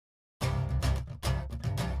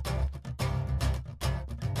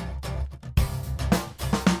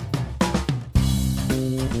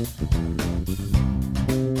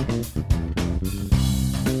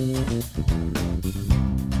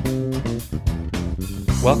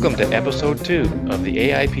Welcome to episode 2 of the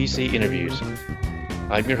AIPC interviews.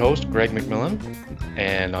 I'm your host, Greg McMillan,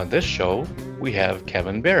 and on this show, we have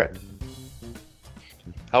Kevin Barrett.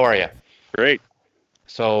 How are you? Great.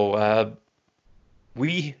 So,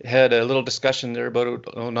 we had a little discussion there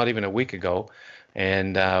about, not even a week ago,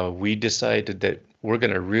 and we decided that we're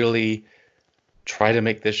going to really try to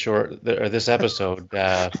make this this episode,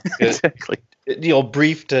 Exactly.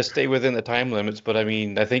 brief to stay within the time limits, but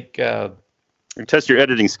I think Test your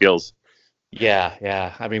editing skills.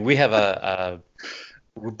 Yeah. I mean, we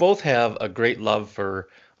both have a great love for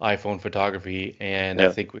iPhone photography, and I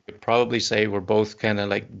Yeah. think we could probably say we're both kind of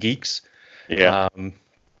like geeks. Yeah.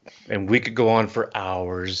 And we could go on for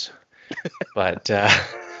hours, but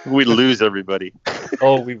We'd lose everybody.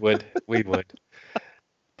 oh, we would.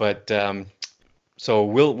 But so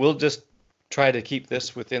we'll just try to keep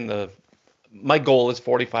this within my goal is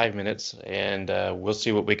 45 minutes, and we'll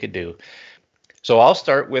see what we could do. So I'll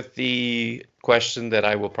start with the question that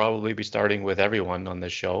I will probably be starting with everyone on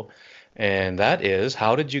this show, and that is,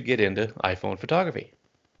 how did you get into iPhone photography?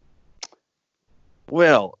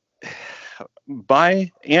 Well,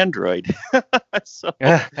 by Android. So,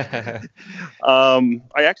 I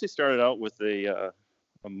actually started out with a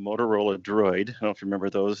Motorola Droid. I don't know if you remember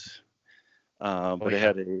those, but it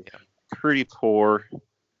had a pretty poor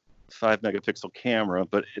 5-megapixel camera,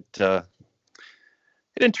 but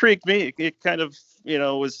it intrigued me. It kind of,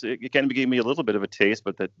 it kind of gave me a little bit of a taste,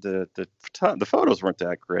 but the photos weren't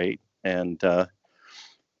that great. And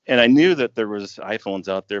I knew that there was iPhones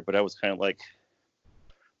out there, but I was kind of like,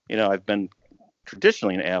 I've been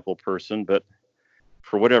traditionally an Apple person, but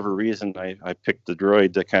for whatever reason, I picked the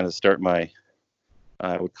Droid to kind of start my,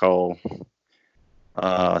 I would call,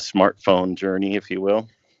 smartphone journey, if you will.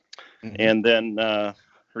 Mm-hmm. And then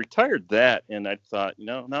retired that, and I thought,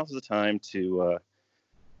 now's the time to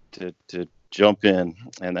jump in.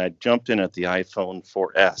 And I jumped in at the iPhone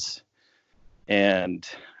 4S. And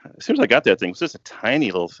as soon as I got that thing, it was just a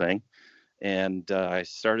tiny little thing. And I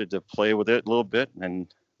started to play with it a little bit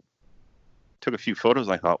and took a few photos.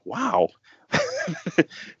 And I thought, wow,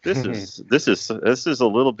 this is a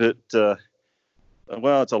little bit, it's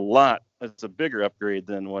a lot. It's a bigger upgrade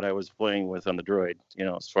than what I was playing with on the Droid,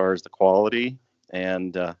 as far as the quality.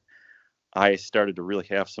 And I started to really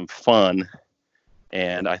have some fun.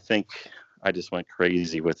 And I think I just went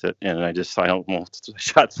crazy with it. And I almost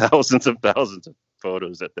shot thousands of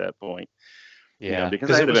photos at that point. Yeah,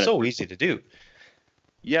 because it was so easy to do.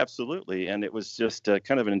 Yeah, absolutely. And it was just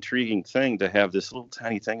kind of an intriguing thing to have this little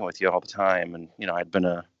tiny thing with you all the time. And, I'd been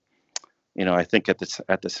I think at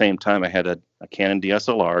the same time I had a Canon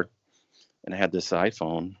DSLR and I had this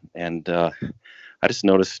iPhone. And I just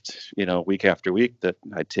noticed, week after week that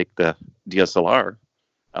I'd take the DSLR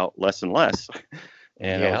out less and less.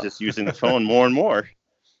 And I was just using the phone more and more.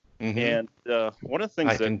 Mm-hmm. And one of the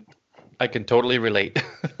things I can totally relate.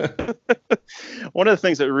 One of the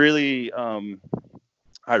things that really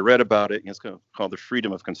I read about it, it's called the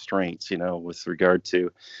freedom of constraints, with regard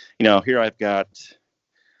to, here I've got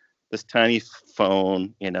this tiny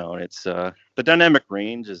phone, and it's the dynamic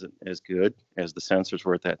range isn't as good as the sensors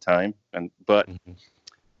were at that time. But mm-hmm.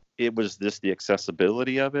 It was the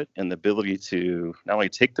accessibility of it and the ability to not only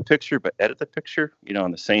take the picture, but edit the picture,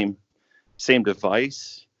 on the same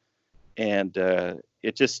device. And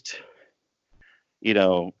it just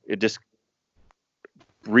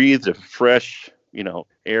breathed a fresh,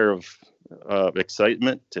 air of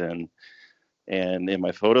excitement and in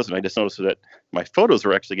my photos. And I just noticed that my photos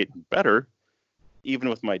were actually getting better, even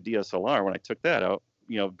with my DSLR when I took that out,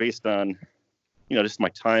 based on, just my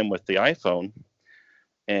time with the iPhone.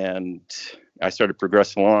 And I started to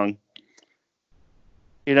progress along.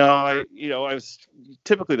 I was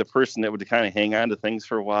typically the person that would kind of hang on to things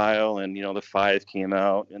for a while, and the 5 came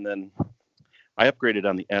out, and then I upgraded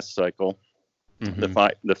on the S cycle, mm-hmm. the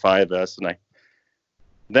 5S, and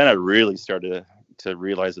then I really started to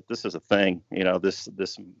realize that this is a thing.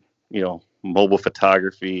 This mobile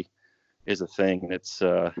photography is a thing, and it's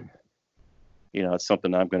it's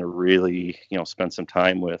something I'm going to really spend some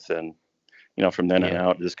time with, and from then on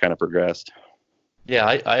out, it just kind of progressed. Yeah,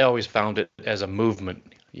 I always found it as a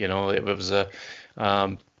movement. It was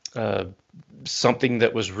something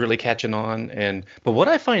that was really catching on. But what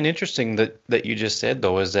I find interesting that you just said,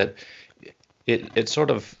 though, is that it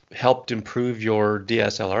sort of helped improve your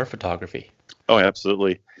DSLR photography. Oh,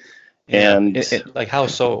 absolutely. Yeah. And like, how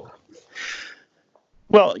so?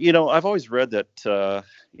 Well, I've always read that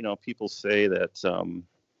people say that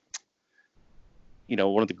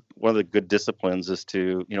one of the good disciplines is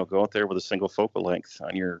to go out there with a single focal length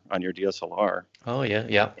on your DSLR. Oh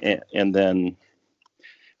yeah. And then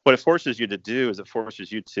what it forces you to do is it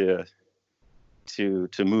forces you to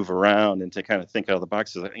move around and to kind of think out of the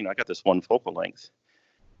box. You know, I got this one focal length,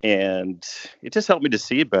 and it just helped me to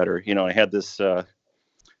see better. You know, I had this,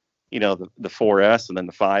 you know, the 4S and then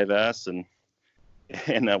the 5S, and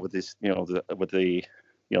with this, you know, with the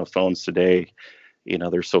you know, phones today, you know,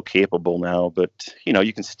 they're so capable now, but you know,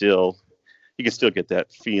 you can still get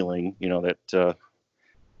that feeling, you know, that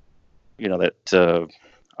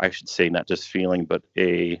I should say not just feeling, but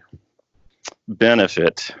a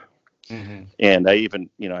benefit. Mm-hmm. And I even,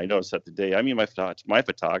 you know, I noticed that today. I mean, my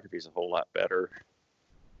photography is a whole lot better,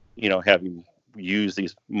 you know, having used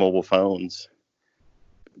these mobile phones,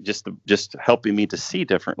 just helping me to see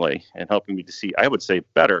differently and helping me to see, I would say,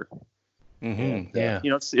 better. Mm-hmm. And Yeah. you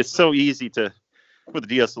know, it's so easy to with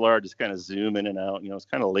the DSLR just kind of zoom in and out. You know, it's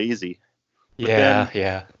kind of lazy. But Yeah. then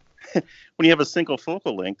Yeah. when you have a single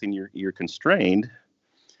focal length and you're constrained,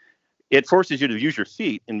 it forces you to use your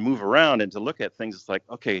feet and move around and to look at things. It's like,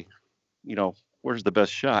 okay, you know, where's the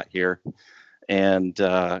best shot here? And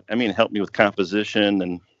I mean, it helped me with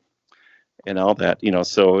composition and all that. You know,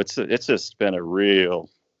 so it's just been a real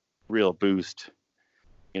boost.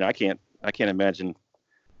 You know, I can't imagine,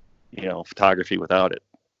 you know, photography without it.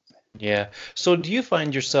 Yeah. So do you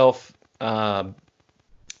find yourself um,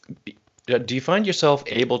 do you find yourself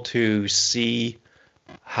able to see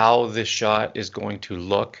how the shot is going to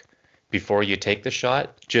look before you take the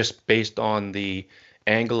shot, just based on the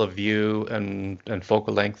angle of view and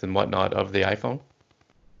focal length and whatnot of the iPhone?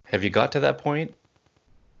 Have you got to that point?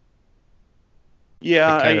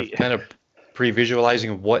 Yeah, Like I kind of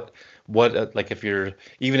pre-visualizing what like if you're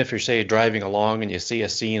even if you're say driving along and you see a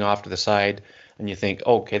scene off to the side and you think,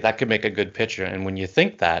 okay, that could make a good picture. And when you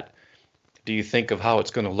think that, do you think of how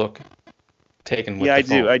it's going to look taken with yeah, the I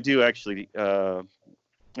do. phone? I do actually.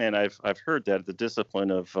 And I've heard that the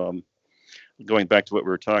discipline of going back to what we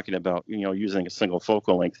were talking about, you know, using a single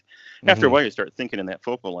focal length. After a Hmm. while, you start thinking in that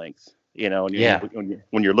focal length, you know, and Yeah.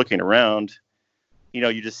 when you're looking around, you know,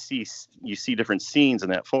 you see different scenes in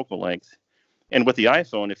that focal length. And with the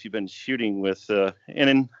iPhone, if you've been shooting with, and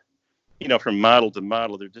in, you know, from model to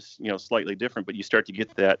model, they're just, you know, slightly different, but you start to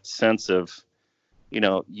get that sense of, you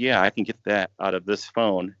know, yeah, I can get that out of this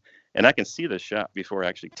phone, and I can see the shot before I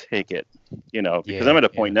actually take it, you know, because I'm Yeah. at a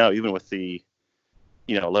point Yeah. now, even with the,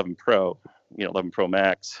 you know, 11 Pro, you know, 11 Pro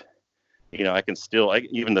Max, you know, I can still,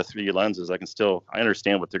 even the 3D lenses, I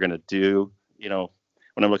understand what they're going to do, you know,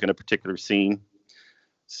 when I'm looking at a particular scene.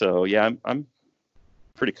 So yeah, I'm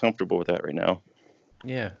pretty comfortable with that right now.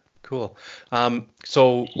 Yeah. Cool.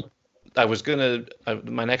 So I was gonna,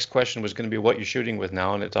 my next question was gonna be what you're shooting with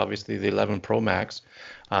now, and it's obviously the 11 Pro Max.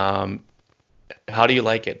 Um, how do you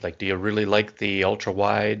like it? Like, do you really like the ultra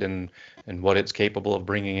wide and what it's capable of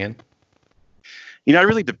bringing in? You know, I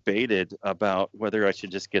really debated about whether I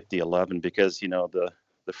should just get the 11 because, you know, the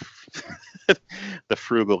the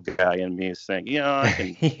frugal guy in me is saying, yeah, I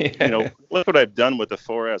can, you know, Yeah. look what I've done with the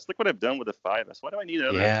 4S. Look what I've done with the 5S. Why do I need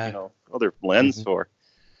other, you Yeah. know, other lens Hmm. for?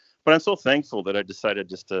 But I'm so thankful that I decided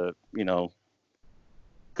just to, you know,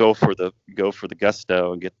 go for the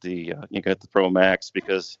gusto and get the you get the Pro Max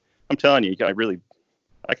because I'm telling you, I can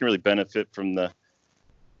really benefit from the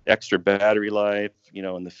extra battery life, you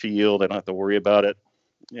know, in the field. I don't have to worry about it.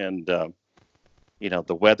 And you know,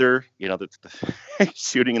 the weather, you know, the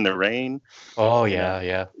shooting in the rain, Oh you know,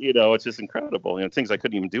 yeah, yeah. it's just incredible. You know, things I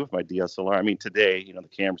couldn't even do with my DSLR. I mean, today, you know, the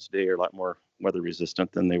cameras today are a lot more weather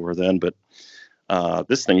resistant than they were then. But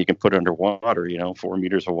this thing you can put underwater, you know, 4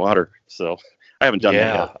 meters of water. So I haven't done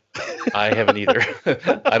that yet. Yeah. I haven't either.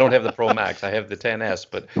 I don't have the Pro Max. I have the 10s,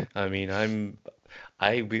 but I mean,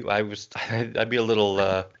 I'd be a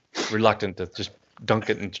little reluctant to just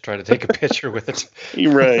dunk it and try to take a picture with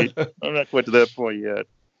You're right. it. I'm not quite to that point yet.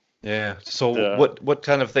 Yeah. So Uh, what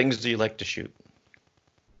kind of things do you like to shoot?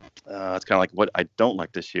 it's kind of like what I don't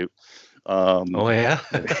like to shoot. Um, Oh yeah.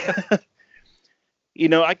 you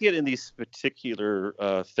know, I get in these particular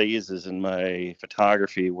phases in my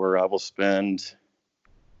photography where I will spend,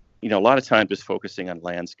 you know, a lot of time just focusing on the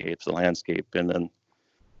landscape, and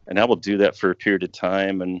I will do that for a period of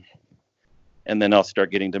time, and then I'll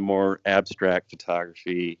start getting to more abstract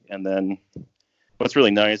photography, and then what's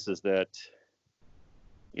really nice is that,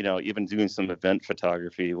 you know, even doing some event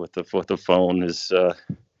photography with the phone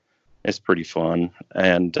is pretty fun,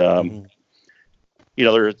 and Hmm. you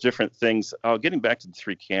know, there are different things. Getting back to the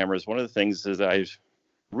three cameras, one of the things is I'm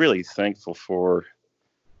really thankful for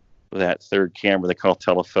that third camera they call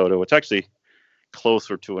telephoto. It's actually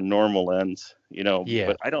closer to a normal lens, you know, Yeah.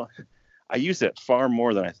 but I use it far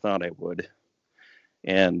more than I thought I would.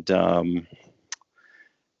 And, and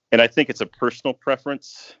I think it's a personal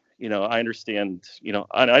preference. I understand,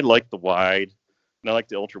 I like the wide and I like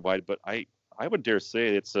the ultra wide, but I would dare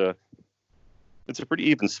say it's a pretty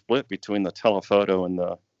even split between the telephoto and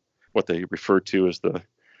what they refer to as the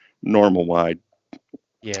normal wide.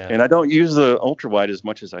 Yeah. And I don't use the ultra wide as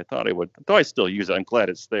much as I thought I would, though I still use it. I'm glad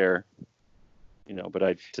it's there,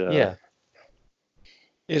 but Yeah.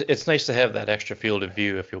 It's nice to have that extra field of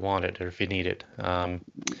view if you want it or if you need it.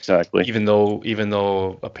 Exactly. Even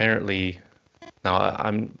though apparently now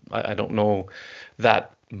I don't know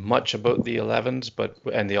that much about the 11s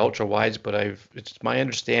and the ultra wides, but it's my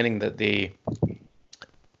understanding that the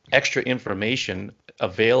extra information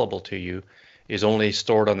available to you is only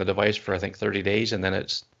stored on the device for I think 30 days and then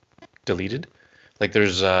it's deleted. Like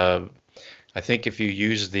there's I think if you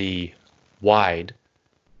use the wide,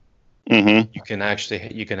 you can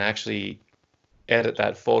actually edit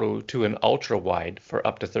that photo to an ultra wide for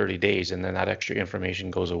up to 30 days and then that extra information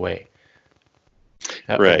goes away.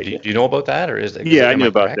 Right. Do you know about that, or I knew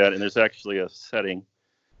about that, and there's actually a setting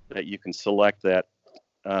that you can select that.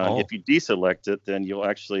 If you deselect it, then you'll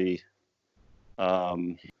actually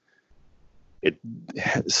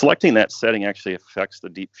selecting that setting actually affects the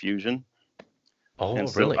deep fusion. Oh, and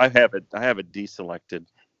so really? I have it deselected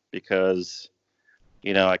because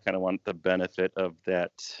I kind of want the benefit of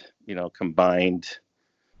that combined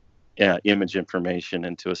image information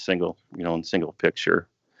into a single picture.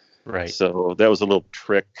 Right. So that was a little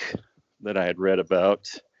trick that I had read about,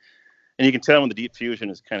 and you can tell when the deep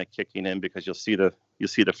fusion is kind of kicking in because you'll see the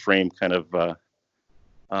frame kind of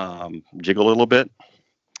jiggle a little bit.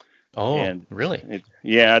 Oh, and really?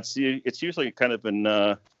 It's usually kind of in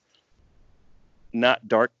not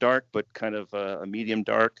dark, but kind of a medium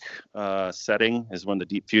dark setting is when the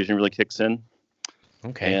deep fusion really kicks in.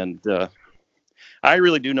 Okay. And I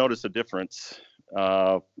really do notice a difference,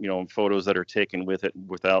 in photos that are taken with it and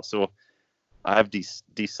without. So I've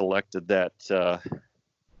deselected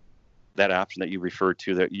that option that you referred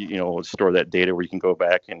to, that store that data where you can go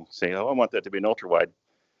back and say, oh, I want that to be an ultra wide.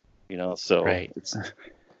 So right. It's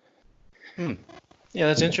Yeah,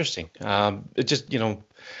 that's interesting. It just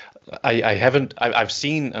I haven't I've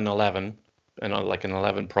seen an 11 and like an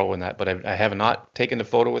 11 Pro and that, but I have not taken a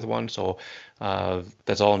photo with one, so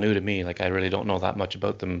that's all new to me. Like I really don't know that much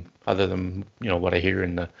about them other than what I hear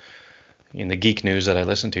in the geek news that I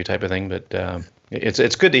listen to type of thing. But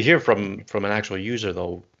it's good to hear from an actual user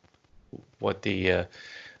though, what the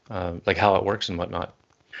like how it works and whatnot.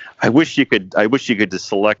 I wish you could just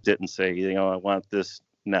select it and say, I want this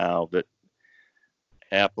now, but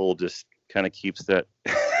Apple just kind of keeps that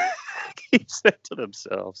to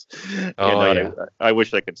themselves. Oh, yeah. I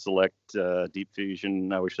wish I could select deep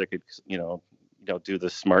fusion. I wish I could do the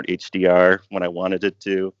smart HDR when I wanted it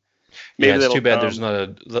to. Maybe it's too bad there's not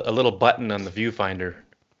a little button on the viewfinder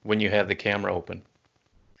when you have the camera open.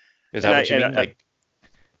 Is that what you mean?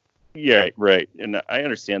 Yeah, right. And I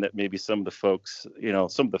understand that maybe some of the folks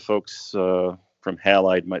from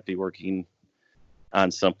Halide might be working on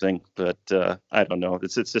something, but I don't know.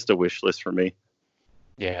 It's just a wish list for me.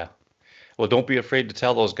 Yeah. Well, don't be afraid to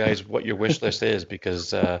tell those guys what your wish list is,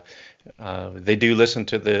 because they do listen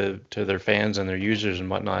to their fans and their users and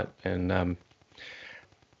whatnot. And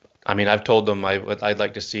I mean, I've told them I'd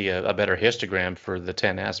like to see a better histogram for the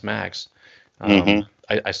 10S Max.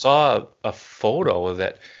 I saw a photo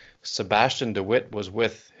that Sebastian DeWitt was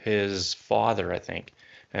with his father, I think,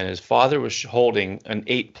 and his father was holding an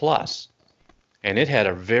 8 Plus, and it had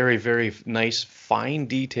a very, very nice, fine,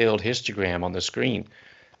 detailed histogram on the screen.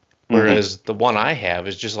 Whereas the one I have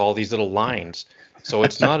is just all these little lines, so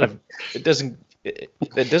it's not it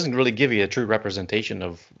doesn't really give you a true representation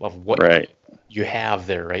of what you have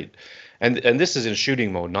there, right? And this is in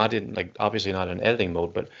shooting mode, not in obviously not in editing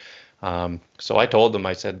mode, but so I told them,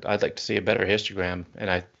 I said I'd like to see a better histogram,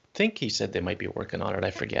 and I think he said they might be working on it.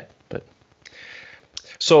 I forget, but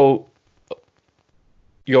so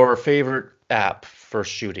your favorite app for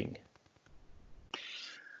shooting?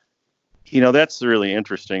 That's really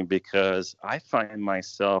interesting because I find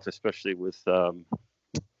myself, especially with,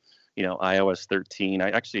 iOS 13,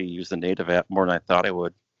 I actually use the native app more than I thought I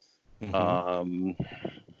would.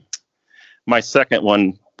 My second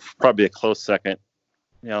one, probably a close second,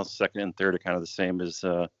 second and third are kind of the same as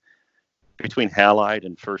between Halide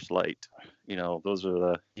and First Light. Those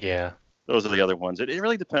are the other ones. It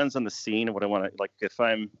really depends on the scene and what I want to, like, if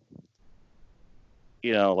I'm,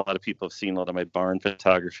 a lot of people have seen a lot of my barn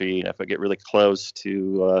photography. And if I get really close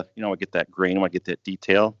to, I get that grain, I get that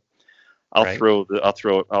detail. I'll do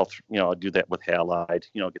that with Halide,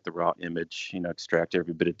 get the raw image, extract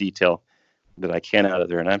every bit of detail that I can out of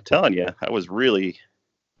there. And I'm telling you, I was really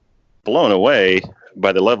blown away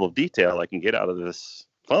by the level of detail I can get out of this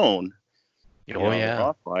phone, Oh the yeah.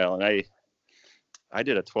 raw file, and I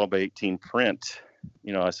did a 12 by 18 print.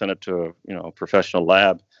 I sent it to a professional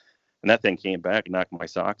lab, and that thing came back and knocked my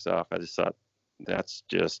socks off. I just thought,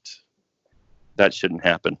 that shouldn't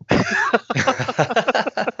happen.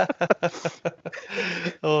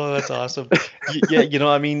 Oh, that's awesome. Yeah,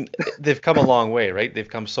 I mean, they've come a long way, right? They've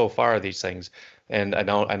come so far, these things. And I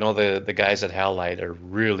know the guys at Halide are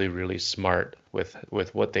really, really smart with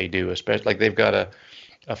what they do, especially like they've got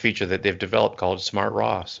a feature that they've developed called Smart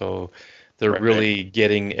Raw. So they're Right. really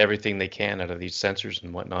getting everything they can out of these sensors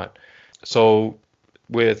and whatnot. So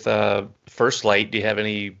with First Light, do you have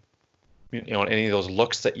any of those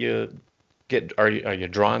looks that you get? Are you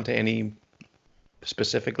drawn to any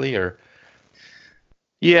specifically, or?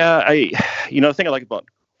 Yeah, the thing I like about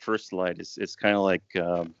First Light is it's kind of like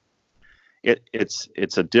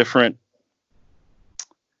it's a different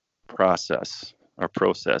process or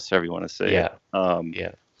process, however you want to say Yeah, it.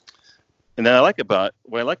 yeah, And then what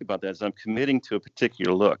I like about that is I'm committing to a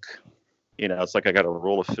particular look. It's like I got a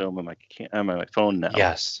roll of film on my phone now.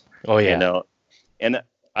 yes. Oh You yeah. know, and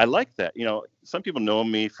I like that. Some people know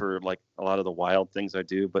me for like a lot of the wild things I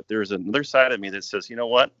do, but there's another side of me that says, you know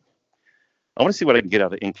what? I want to see what I can get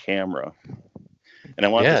out of in camera, and I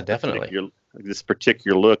want Yeah, definitely. this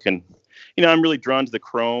particular look. And I'm really drawn to the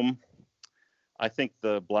chrome. I think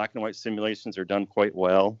the black and white simulations are done quite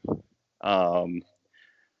well.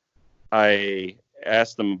 I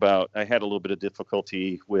asked them I had a little bit of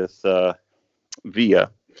difficulty with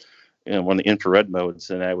VIA, one of the infrared modes,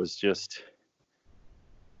 and I was just,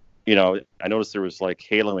 I noticed there was like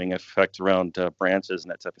haloing effect around branches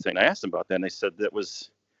and that type of thing. I asked them about that, and they said that was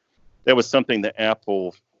something that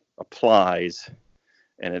Apple applies,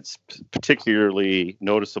 and it's particularly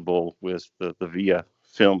noticeable with the VIA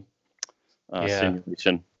film Yeah.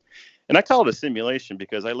 simulation. And I call it a simulation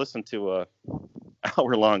because I listened to a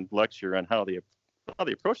hour-long lecture on how they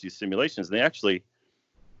approach these simulations. And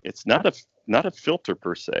it's not a filter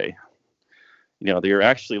per se. They're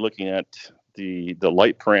actually looking at the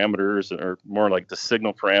light parameters, or more like the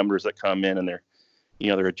signal parameters that come in, and they're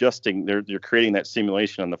adjusting. They're creating that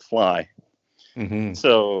simulation on the fly. Hmm.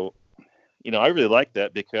 So, I really like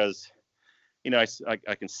that because I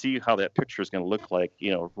can see how that picture is going to look like,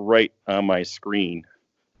 right on my screen,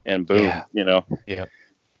 and boom, Yeah. Yeah.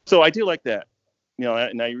 So I do like that,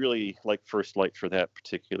 and I really like First Light for that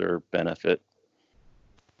particular benefit.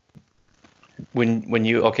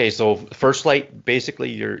 So First Light, basically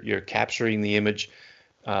you're capturing the image,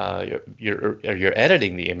 you're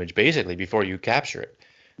editing the image basically before you capture it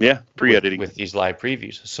Yeah, with pre-editing. with these live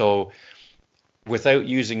previews. So when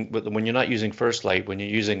you're not using First Light, when you're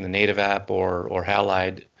using the native app or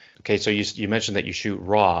Halide, okay, so you mentioned that you shoot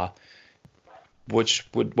RAW. What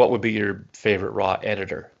would be your favorite RAW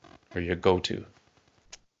editor or your go-to?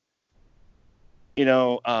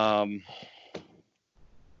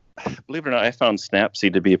 Believe it or not, I found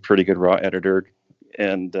Snapseed to be a pretty good raw editor,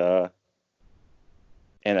 and I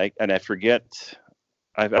forget.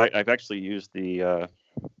 I've actually used the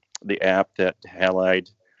app that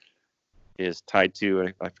Halide is tied to.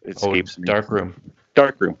 It Oh, escapes me. Darkroom.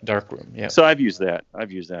 Darkroom. Darkroom, yeah. So I've used that. A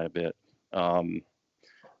bit,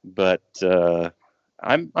 but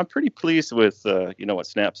I'm pretty pleased with what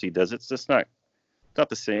Snapseed does. It's just not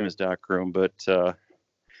the same as Darkroom, but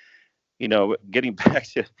getting back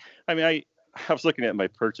to, I was looking at my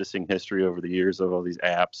purchasing history over the years of all these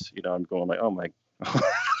apps. I'm going like, oh my,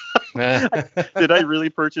 did I really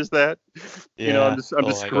purchase that? Yeah. I'm just Oh, I know.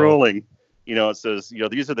 scrolling. It says,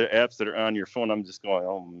 these are the apps that are on your phone. I'm just going,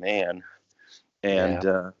 oh man. And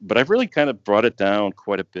Yeah. but I've really kind of brought it down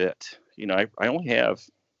quite a bit. I think I only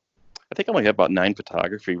have about 9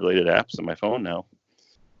 photography related apps on my phone now.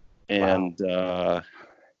 Wow. And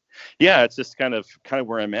yeah, it's just kind of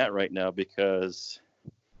where I'm at right now, because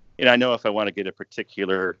I know if I want to get a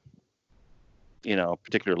particular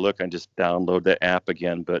look, I just download the app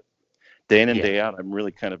again. But day in and Yeah. day out, I'm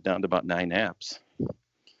really kind of down to about 9 apps,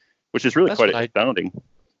 which is really That's quite what I astounding.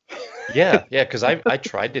 Yeah, yeah, because I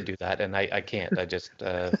tried to do that and I can't. I just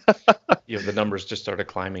the numbers just started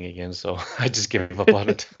climbing again, so I just gave up on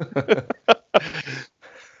it.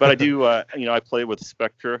 But I do, I play with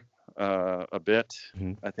Spectra a bit.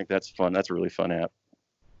 Mhm. I think that's fun. That's a really fun app.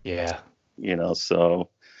 Yeah. So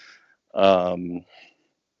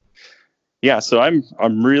yeah, so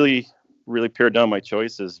I'm really pared down my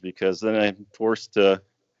choices, because then I'm forced to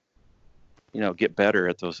get better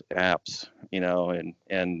at those apps, and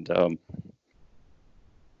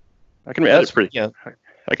I can edit pretty. Yeah.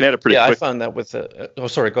 I can edit pretty Yeah, I quick. found that with oh,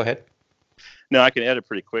 sorry, go ahead. No, I can edit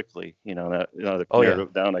pretty quickly. To Oh narrow yeah.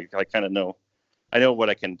 it down, I kind of know I know what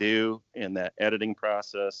I can do in that editing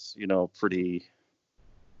process, pretty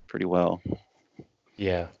well.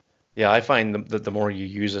 Yeah. Yeah, I find that the more you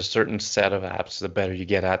use a certain set of apps, the better you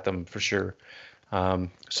get at them for sure.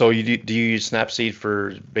 So do you use Snapseed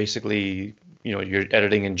for basically, your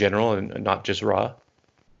editing in general and not just raw?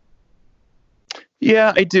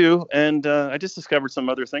 Yeah, I do, and I just discovered some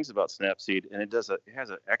other things about Snapseed, and it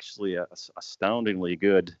has actually a astoundingly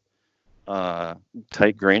good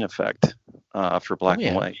tight grain effect for Oh black and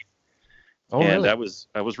yeah. white. Oh And really?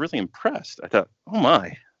 I was really impressed. I thought, oh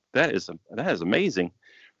my, that is amazing.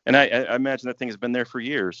 And I imagine that thing has been there for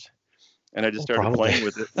years. And I just Oh, started probably. playing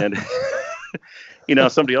with it,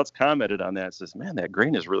 and somebody else commented on that. Says, "Man, that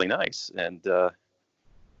grain is really nice," and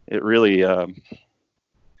it really, kind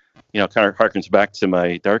of harkens back to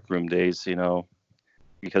my darkroom days.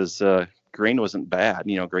 Because grain wasn't bad.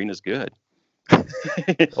 Grain is good.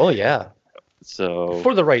 Oh yeah. So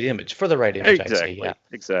For the right image, I'd say, yeah.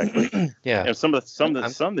 exactly. Yeah. And I'm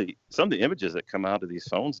some of the images that come out of these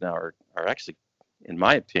phones now are actually, in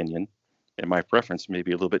my opinion, and my preference,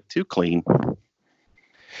 maybe a little bit too clean.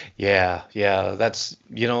 Yeah, yeah, that's,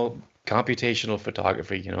 computational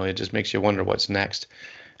photography, it just makes you wonder what's next.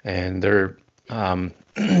 And they're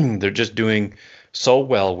just doing so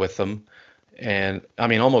well with them, and I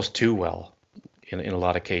mean almost too well in a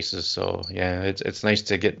lot of cases. So yeah, it's nice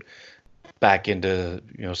to get back into,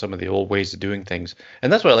 some of the old ways of doing things.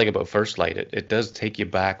 And that's what I like about First Light. It does take you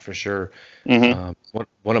back for sure. Hmm.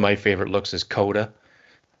 One of my favorite looks is Coda.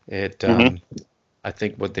 It Hmm. I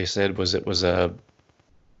think what they said was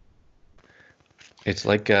it's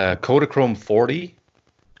like a Kodachrome 40,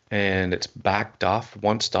 and it's backed off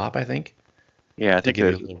one stop, I think, Yeah, I to think give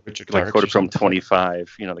you they're a little richer like darks or Kodachrome something.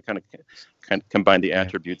 25. They kind of combine the Yeah,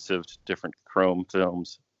 attributes of different chrome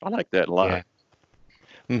films. I like that a yeah. lot.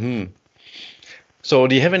 Hmm. So,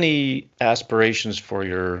 do you have any aspirations for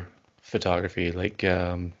your photography? Like,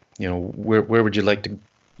 where would you like to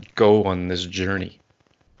go on this journey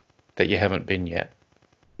that you haven't been yet?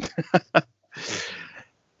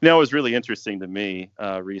 What was really interesting to me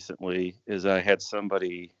recently is I had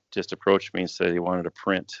somebody just approach me and say they wanted a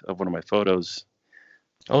print of one of my photos.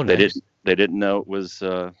 Oh, They nice. didn't they didn't know it was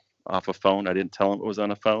off a phone. I didn't tell them it was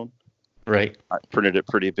on a phone. Right. I printed it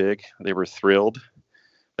pretty big. They were thrilled.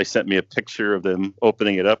 They sent me a picture of them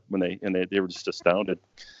opening it up they were just astounded.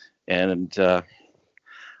 And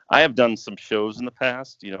I have done some shows in the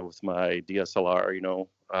past, with my DSLR.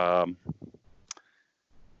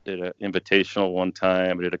 Did an invitational one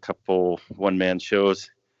time. I did a couple one-man shows,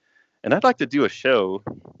 and I'd like to do a show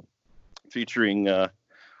featuring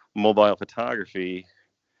mobile photography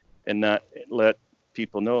and not let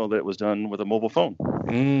people know that it was done with a mobile phone.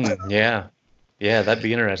 Yeah. Yeah, that'd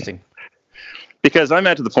be interesting. Because I'm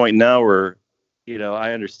at to the point now where,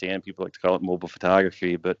 I understand people like to call it mobile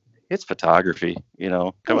photography, but it's photography.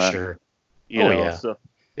 Oh, Come on. sure. Oh, yeah. So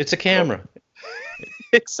It's a so camera.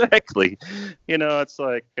 exactly. It's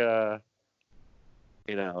like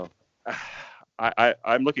you know,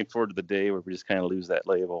 I'm looking forward to the day where we just kind of lose that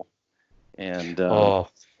label. And Oh,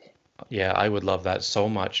 yeah, I would love that so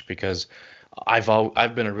much because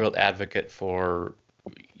I've been a real advocate for,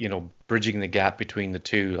 bridging the gap between the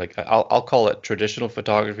two. Like I'll call it traditional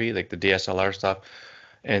photography, like the DSLR stuff,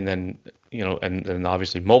 and then, and then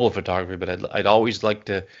obviously mobile photography, but I'd always like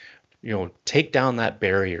to, take down that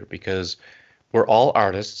barrier because we're all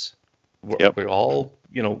artists. yep. We're all,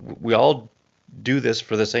 we all do this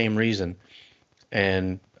for the same reason.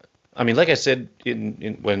 And I mean, like I said,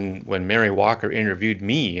 when Mary Walker interviewed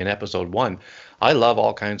me in episode one, I love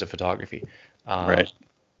all kinds of photography. Uh, Right.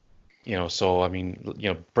 so I mean,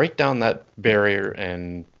 break down that barrier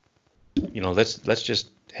and, let's just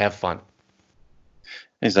have fun.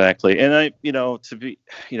 Exactly. And to be,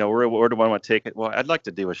 where do I want to take it? Well, I'd like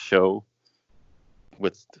to do a show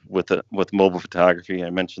with mobile photography. I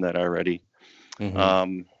mentioned that already. Hmm.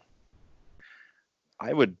 Um,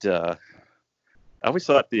 I would. I always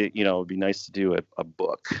thought it'd be nice to do a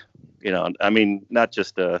book. I mean, not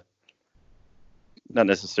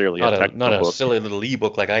necessarily a Not technical a book. silly little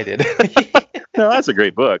ebook like I did. No, that's a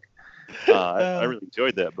great book. I Uh, really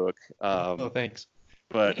enjoyed that book. oh, thanks.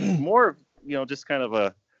 But more of, just kind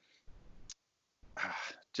of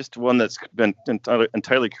just one that's been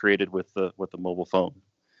entirely created with the mobile phone.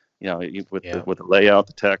 Yeah. With the layout,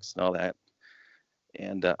 the text, and all that.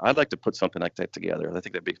 And I'd like to put something like that together. I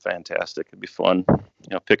think that'd be fantastic. It'd be fun.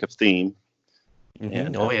 Pick a theme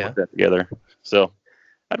and Oh put yeah. that together. So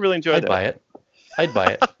I'd really enjoy I'd that. buy it. I'd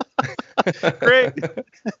buy Great.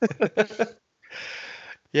 it.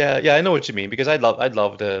 Yeah, yeah, I know what you mean because I'd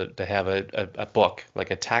love to have a book,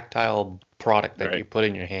 like a tactile product that Right. you put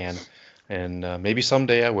in your hand and maybe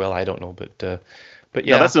someday I will. I don't know, but Now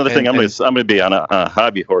yeah, that's another thing. I'm and gonna be on a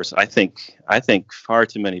hobby horse. I think far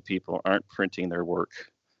too many people aren't printing their work,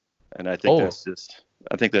 and oh,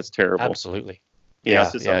 I think that's terrible. absolutely, It's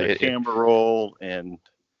yeah, just yeah, on their camera roll, and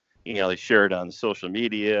they share it on social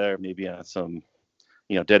media or maybe on some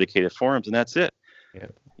dedicated forums, and that's it. yeah,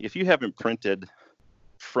 If you haven't printed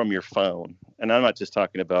from your phone, and I'm not just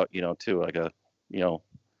talking about to like you know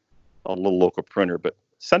a little local printer, but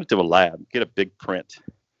send it to a lab, get a big print,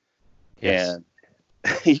 yes, and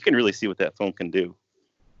you can really see what that phone can do.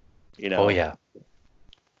 oh yeah.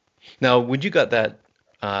 Now, when you got that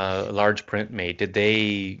large print made, did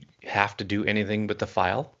they have to do anything with the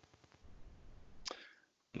file?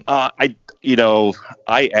 I you know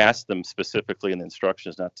I asked them specifically in the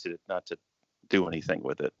instructions not to do anything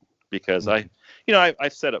with it because Mhm.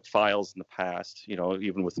 I've set up files in the past,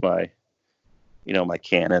 even with my my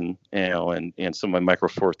Canon, and some of my Micro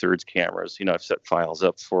Four Thirds cameras. I've set files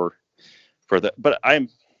up for that, but I'm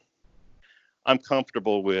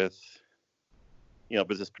comfortable with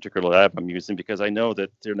with this particular lab I'm using because I know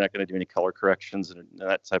that they're not going to do any color corrections and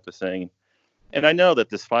that type of thing. And I know that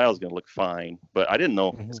this file is going to look fine, but I didn't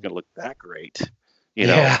know it's Mhm. going to look that great.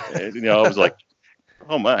 Yeah. I was like,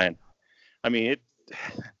 oh man. I mean,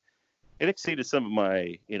 it exceeded some of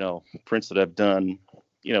my prints that I've done,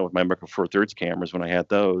 with my Micro Four Thirds cameras when I had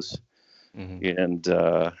those. Hmm. And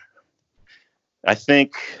I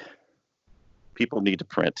think people need to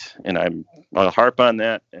print, and I'll harp on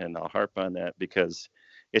that, and I'll harp on that because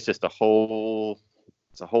it's just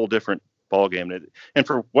it's a whole different ballgame. And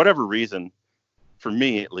for whatever reason, for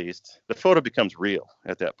me at least, the photo becomes real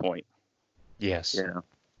at that point. Yes.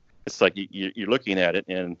 It's like you're looking at it,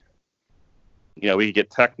 and we get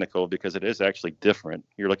technical because it is actually different.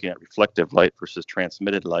 You're looking at reflective light versus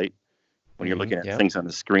transmitted light. When you're Hmm. looking at Yeah. things on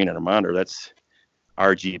the screen and a monitor, that's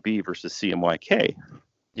RGB versus CMYK.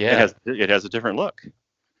 Yeah. It has a different look,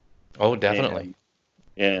 Oh, definitely.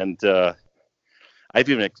 and I've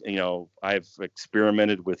even I've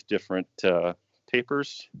experimented with different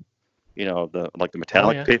papers. The Oh,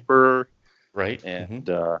 metallic yeah. paper Right. Hmm. and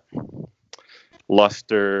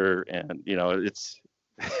luster, and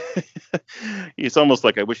it's almost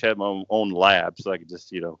like I wish I had my own lab so I could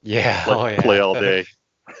just Yeah. play, Oh, play yeah. all day.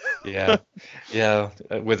 Yeah. Yeah.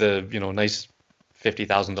 With a, nice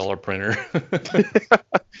 $50,000 printer.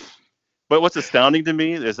 But what's astounding to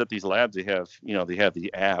me is that these labs they have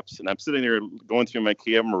the apps, and I'm sitting there going through my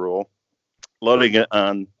camera roll, loading it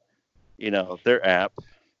on their app,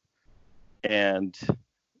 and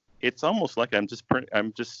it's almost like I'm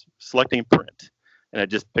just selecting print, and I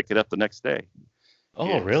just pick it up the next day.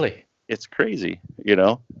 Oh, It's really? it's crazy.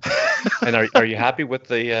 And are you happy with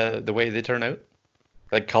the way they turn out?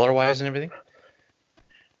 Like color wise and everything?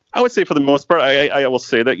 I would say for the most part, I will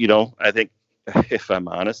say that I think if I'm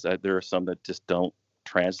honest, there are some that just don't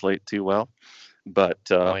translate too well. But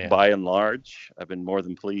Oh, yeah. by and large, I've been more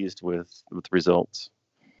than pleased with the results.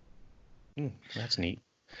 Hmm, that's neat.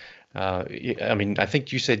 I mean, I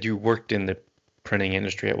think you said you worked in the printing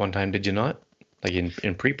industry at one time, did you not? Like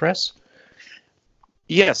in pre-press?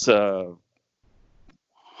 Yes, Did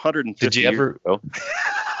 150 you years ever? ago.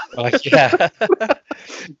 Yeah.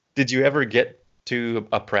 Did you ever get to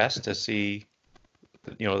a press to see,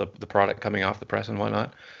 the product coming off the press and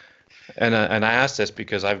whatnot? And I asked this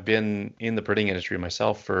because I've been in the printing industry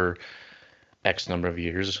myself for X number of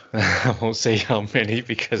years. I won't say how many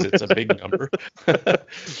because it's a big number.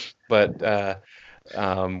 But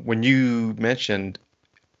when you mentioned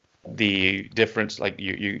the difference, like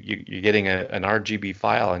you're getting an RGB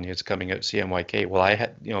file and it's coming out CMYK. Well, I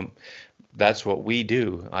had, that's what we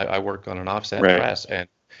do. I work on an offset Right. press, and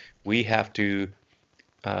we have to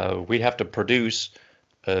produce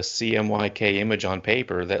a CMYK image on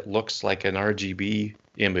paper that looks like an RGB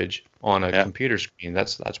image on a Yeah. computer screen.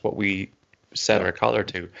 That's what we set Yeah. our color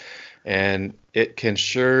to, and it can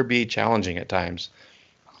sure be challenging at times.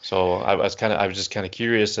 So I was just kind of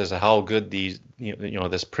curious as to how good these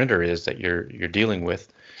this printer is that you're dealing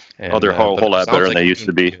with, Oh, and they're a whole but it lot better sounds than like they you're used doing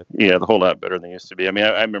to pretty be. good. Yeah, the whole lot better than they used to be. I mean,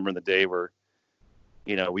 I remember the day where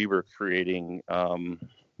we were creating,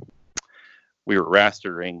 we were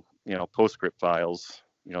rastering, PostScript files,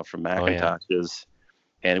 from Oh yeah. Macintoshes,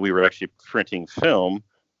 and we were actually printing film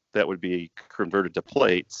that would be converted to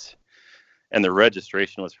plates, and the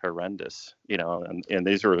registration was horrendous. And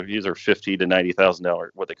these are $50,000 to $90,000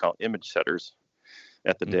 what they call image setters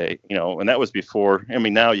at the Mhm. day. And that was before. I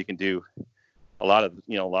mean, now you can do a lot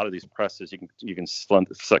of these presses. You can send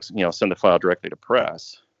the file directly to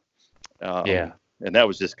press. Um, Yeah. and that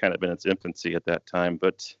was just kind of in its infancy at that time.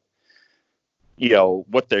 But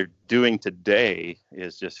what they're doing today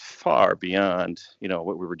is just far beyond,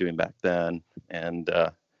 what we were doing back then. And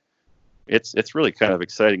it's really kind of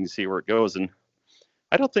exciting to see where it goes. And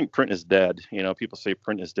I don't think print is dead. People say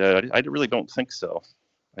print is dead. I really don't think so.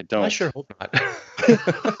 I don't. I sure hope not.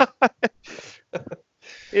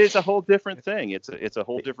 It's a whole different thing. It's a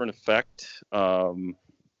whole different effect. You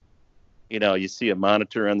see a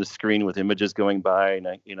monitor on the screen with images going by, and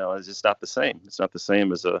it's just not the same. It's not the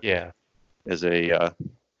same as a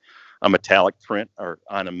metallic print or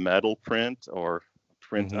on a metal print or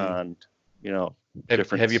print on,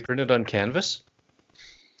 different. Have you printed on canvas?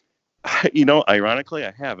 Ironically,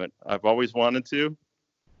 I haven't. I've always wanted to.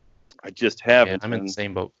 I just haven't. Yeah, I'm in the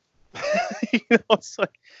same boat. It's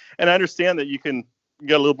like, and I understand that you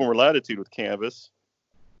got a little more latitude with canvas,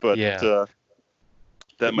 but that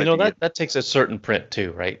might that takes a certain print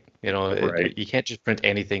too, right? Right. You can't just print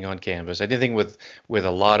anything on canvas. Anything with a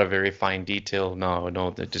lot of very fine detail, no,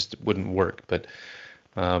 that just wouldn't work. But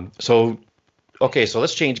so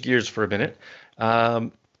let's change gears for a minute.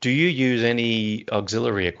 Do you use any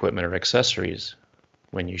auxiliary equipment or accessories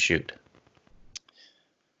when you shoot?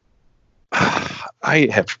 I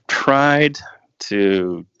have tried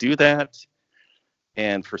to do that,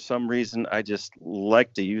 and for some reason, I just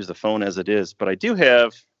like to use the phone as it is. But I do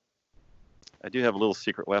have a little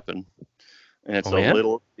secret weapon, and it's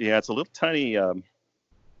it's a little tiny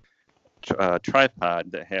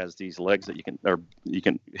tripod that has these legs that you can. I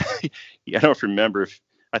don't know if you remember.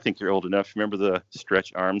 I think you're old enough. Remember the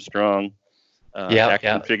Stretch Armstrong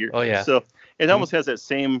action figure? Oh yeah. So it almost has that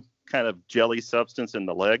same kind of jelly substance in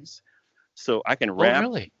the legs. So I can wrap. Oh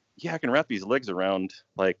really? Yeah, I can wrap these legs around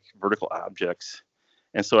like vertical objects,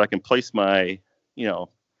 and so I can place my,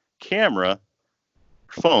 camera,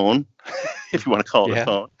 phone, if you want to call it a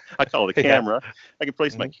phone. I call it a camera. I can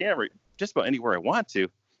place my camera just about anywhere I want to,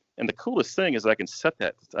 and the coolest thing is I can set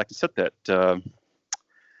that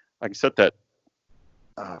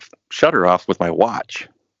shutter off with my watch.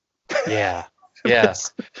 Yeah.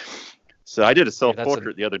 Yes. So I did a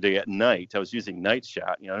self-portrait the other day at night. I was using night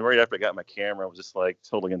shot. Right after I got my camera, I was just like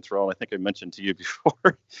totally enthralled. I think I mentioned to you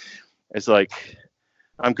before. It's like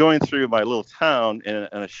I'm going through my little town, and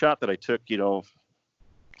a shot that I took, 10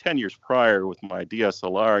 years prior with my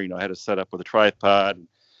DSLR. I had to set up with a tripod, and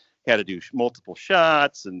had to do multiple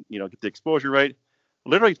shots, and get the exposure right.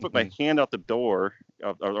 Literally put my hand out the door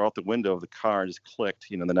or out the window of the car and just clicked,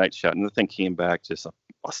 the night shot, and the thing came back just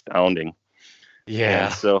astounding. Yeah.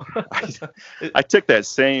 And so I took that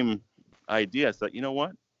same idea. I thought, you know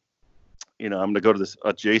what? I'm going to go to this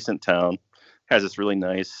adjacent town, has this really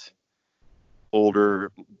nice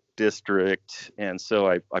older district. And so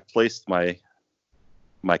I placed my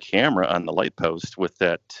camera on the light post with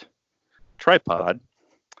that tripod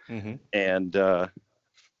and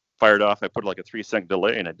fired off. I put like a 3-second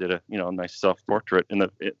delay, and I did a nice self-portrait in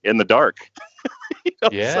the dark.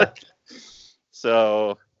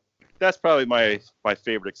 So that's probably my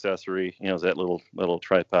favorite accessory, is that little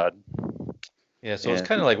tripod. Yeah, so it's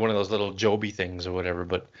kind of like one of those little Joby things or whatever,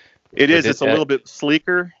 but it is. It's a little bit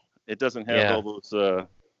sleeker. It doesn't have all those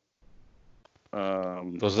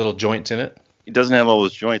little joints in it. It doesn't have all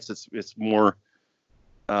those joints. It's more,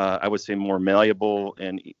 I would say, more malleable,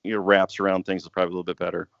 and your wraps around things is probably a little bit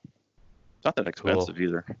better. It's not that expensive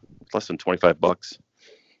either. It's less than $25.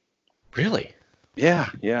 Really? Yeah.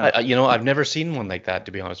 I've never seen one like that,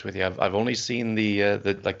 to be honest with you. I've only seen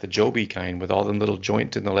the Joby kind with all the little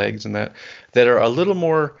joints in the legs and that are a little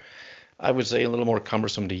more, I would say, a little more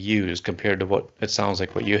cumbersome to use compared to what it sounds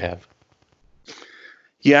like what you have.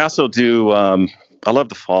 Yeah, I also do. I love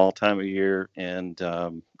the fall time of year, and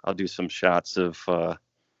I'll do some shots of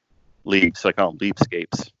leaps. I call them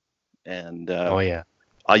leapscapes, and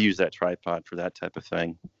I'll use that tripod for that type of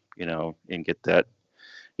thing, and get that.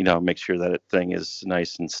 Make sure that thing is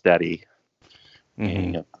nice and steady.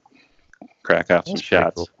 And, crack off some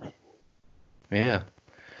shots. Cool. Yeah.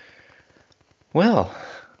 Well,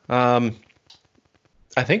 I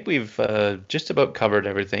think we've just about covered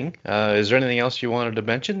everything. Is there anything else you wanted to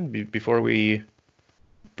mention before we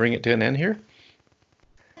bring it to an end here?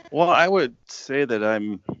 Well, I would say that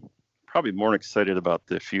I'm probably more excited about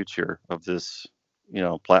the future of this,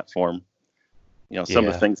 platform. Some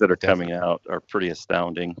of the things that are coming out are pretty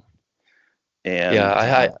astounding. And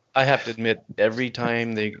I have to admit, every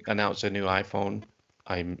time they announce a new iPhone,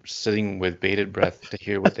 I'm sitting with bated breath to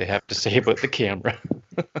hear what they have to say about the camera.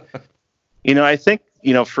 I think,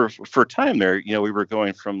 for time there, we were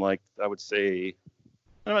going from I would say,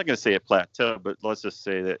 I'm not going to say a plateau, but let's just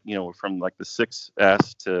say that, from the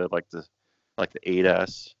 6S to the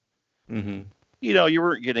 8S, you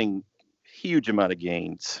weren't getting huge amount of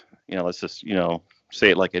gains. let's just, say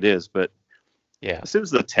it like it is. But Yeah. as soon as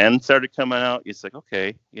the 10 started coming out, it's like,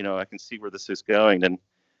 okay, I can see where this is going. And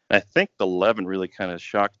I think the 11 really kind of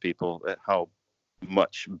shocked people at how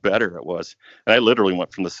much better it was. And I literally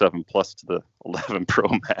went from the 7 Plus to the 11 Pro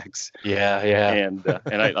Max. Yeah, yeah.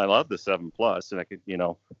 And I love the 7 Plus, and I could,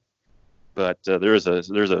 but there's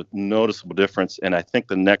a noticeable difference. And I think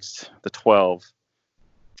the 12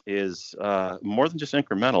 is more than just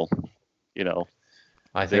incremental.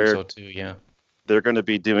 I think so too. Yeah. They're going to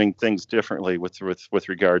be doing things differently with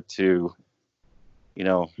regard to,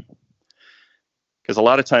 because a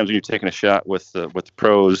lot of times when you're taking a shot with the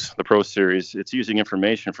Pro Series, it's using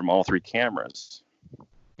information from all 3 cameras.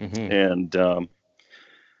 Mm-hmm. And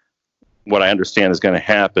what I understand is going to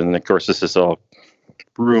happen, and of course this is all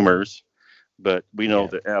rumors, but we know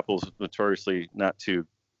that Apple's notoriously not too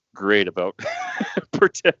great about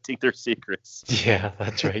protecting their secrets. Yeah,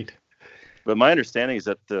 that's right. But my understanding is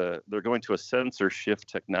that they're going to a sensor shift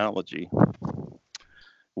technology,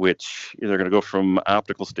 which they're going to go from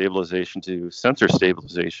optical stabilization to sensor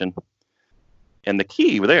stabilization. And the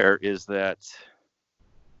key there is that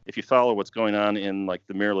if you follow what's going on in like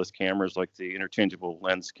the mirrorless cameras, like the interchangeable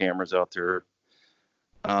lens cameras out there,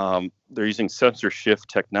 they're using sensor shift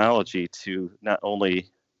technology to not only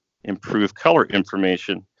improve color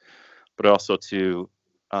information, but also to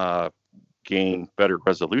gain better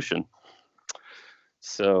resolution.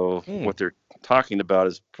 So what they're talking about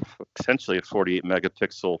is potentially a 48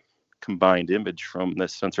 megapixel combined image from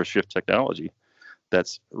this sensor shift technology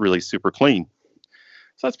that's really super clean.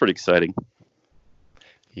 So that's pretty exciting.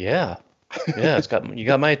 Yeah. Yeah, you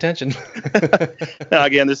got my attention. Now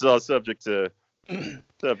again, this is all subject to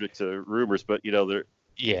rumors, but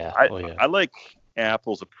I like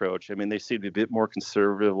Apple's approach. I mean, they seem to be a bit more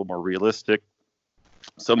conservative, a little more realistic.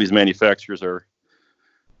 Some of these manufacturers are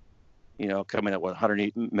coming at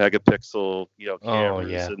 108 megapixel,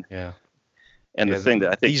 cameras. Oh yeah. And the thing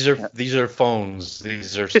that I think these are phones.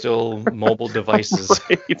 These are still mobile devices.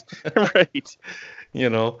 right.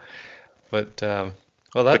 But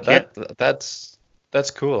that's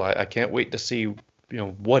cool. I can't wait to see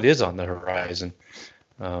what is on the horizon.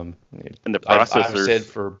 And the processors. I've said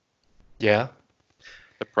the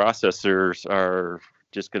processors are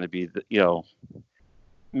just going to be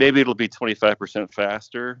maybe it'll be 25%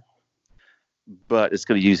 faster, but it's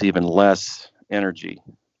going to use even less energy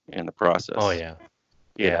in the process. Oh yeah.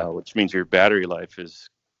 Which means your battery life is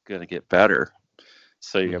going to get better.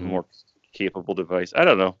 So you have a more capable device. I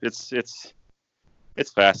don't know. It's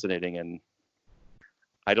fascinating, and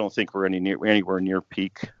I don't think we're anywhere near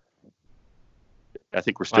peak. I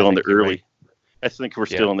think we're still in the early. Right. I think we're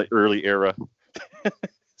still in the early era.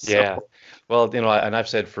 So. Yeah. Well, and I've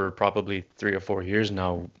said for probably 3 or 4 years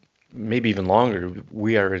now, maybe even longer,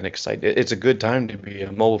 we are it's a good time to be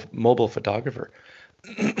a mobile photographer.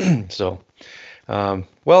 So, I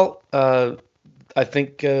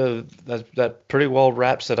think that pretty well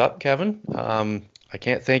wraps it up, Kevin. I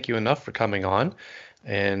can't thank you enough for coming on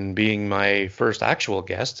and being my first actual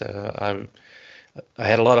guest. I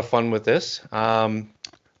had a lot of fun with this.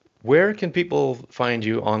 Where can people find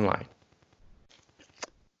you online?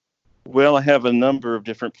 Well, I have a number of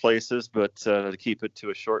different places, but to keep it to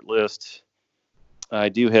a short list, I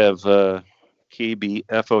do have kbfoto.com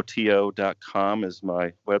is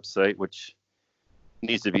my website, which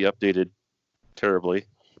needs to be updated terribly.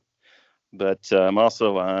 But I'm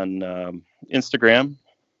also on Instagram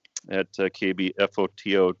at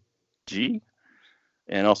kbfotog,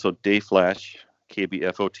 and also Dayflash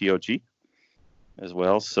kbfotog as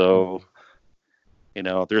well. So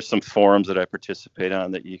there's some forums that I participate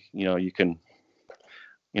on that you can,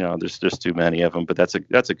 there's just too many of them, but that's a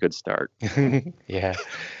good start. Yeah.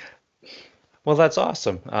 Well, that's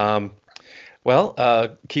awesome.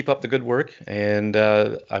 Keep up the good work, and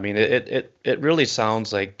I mean, it really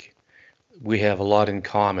sounds like we have a lot in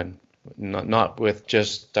common, not with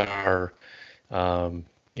just our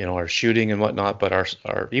our shooting and whatnot, but our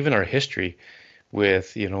even our history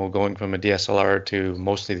with going from a DSLR to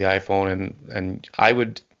mostly the iPhone, and I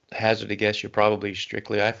would hazard a guess you're probably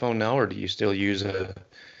strictly iPhone now, or do you still use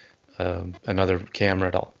another camera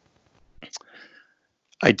at all?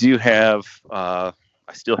 I do have I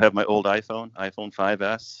still have my old iPhone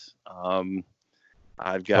 5S.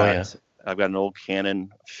 I've got an old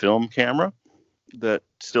Canon film camera that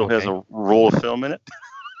still has a roll of film in it.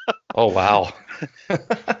 Oh wow.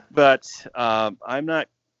 But I'm not.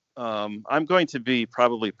 I'm going to be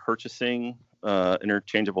probably purchasing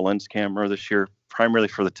interchangeable lens camera this year, primarily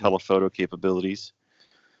for the telephoto capabilities.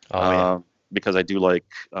 Because I do like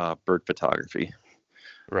bird photography.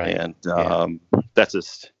 Right. And that's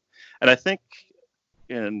just, and I think,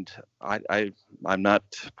 and I'm not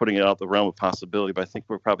putting it out the realm of possibility, but I think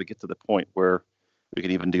we'll probably get to the point where we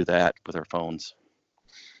can even do that with our phones.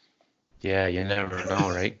 Yeah, you never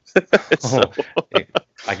know, right? So,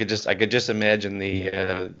 I could just imagine the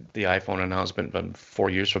iPhone announcement from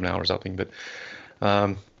 4 years from now or something. But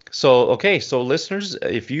so listeners,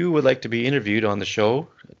 if you would like to be interviewed on the show,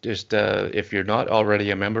 just if you're not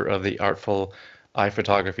already a member of the Artful Eye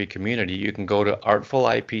Photography community, you can go to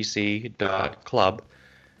artfulipc.club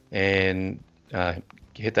and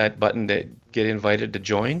hit that button to get invited to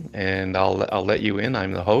join, and I'll let you in.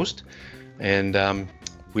 I'm the host, and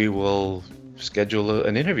we will schedule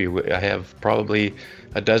an interview. I have probably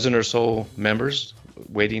a dozen or so members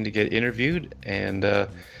waiting to get interviewed, and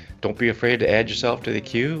don't be afraid to add yourself to the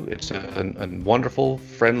queue. It's a wonderful,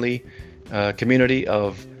 friendly community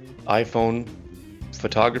of iPhone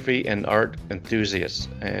photography and art enthusiasts,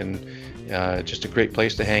 and just a great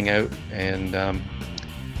place to hang out. And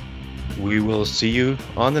we will see you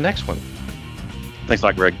on the next one. Thanks a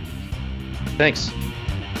lot, Greg. Thanks.